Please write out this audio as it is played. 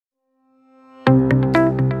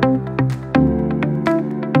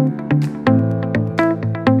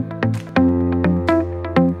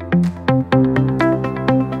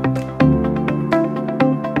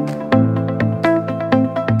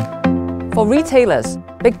retailers,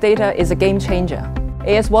 big data is a game changer.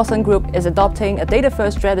 A.S. Watson Group is adopting a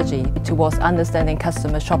data-first strategy towards understanding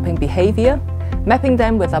customer shopping behavior, mapping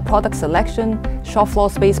them with our product selection, shop floor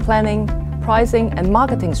space planning, pricing and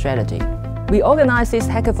marketing strategy. We organize this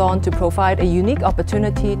hackathon to provide a unique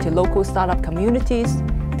opportunity to local startup communities,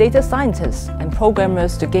 data scientists and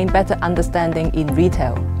programmers to gain better understanding in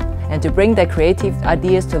retail and to bring their creative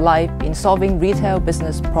ideas to life in solving retail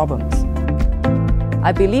business problems.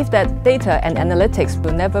 I believe that data and analytics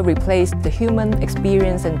will never replace the human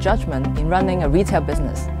experience and judgment in running a retail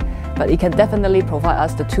business, but it can definitely provide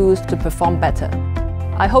us the tools to perform better.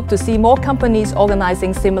 I hope to see more companies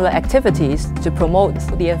organizing similar activities to promote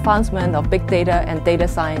the advancement of big data and data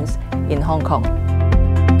science in Hong Kong.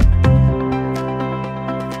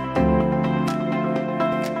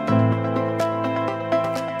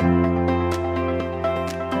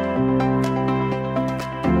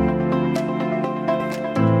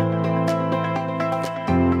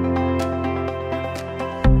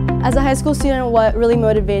 As a high school student, what really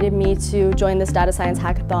motivated me to join this data science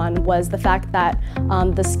hackathon was the fact that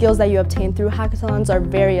the skills that you obtain through hackathons are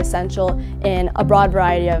very essential in a broad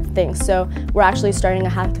variety of things. So we're actually starting a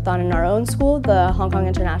hackathon in our own school, the Hong Kong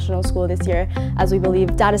International School this year, as we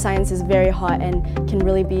believe data science is very hot and can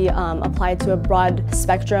really be applied to a broad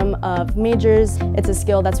spectrum of majors. It's a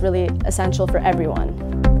skill that's really essential for everyone.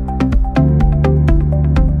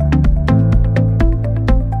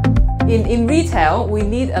 In retail, we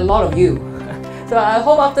need a lot of you. So I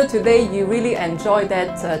hope after today you really enjoy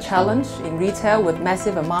that challenge in retail with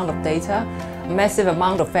massive amount of data, massive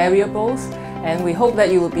amount of variables, and we hope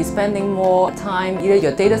that you will be spending more time, either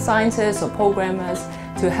your data scientists or programmers,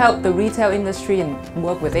 to help the retail industry and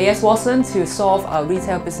work with A.S. Watson to solve our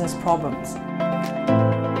retail business problems.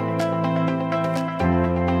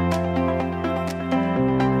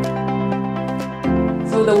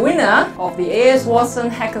 So the winner of the A.S.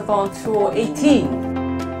 Watson Hackathon Tour 18,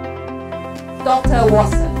 Dr.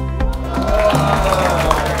 Watson.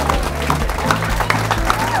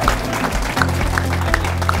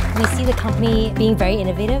 We see the company being very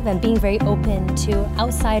innovative and being very open to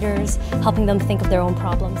outsiders, helping them think of their own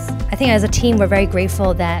problems. I think as a team we're very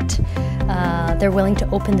grateful that they're willing to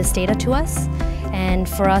open this data to us and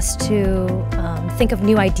for us to think of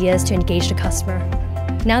new ideas to engage the customer.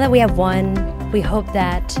 Now that we have won, we hope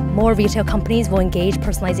that more retail companies will engage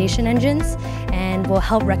personalization engines and will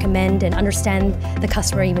help recommend and understand the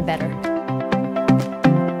customer even better.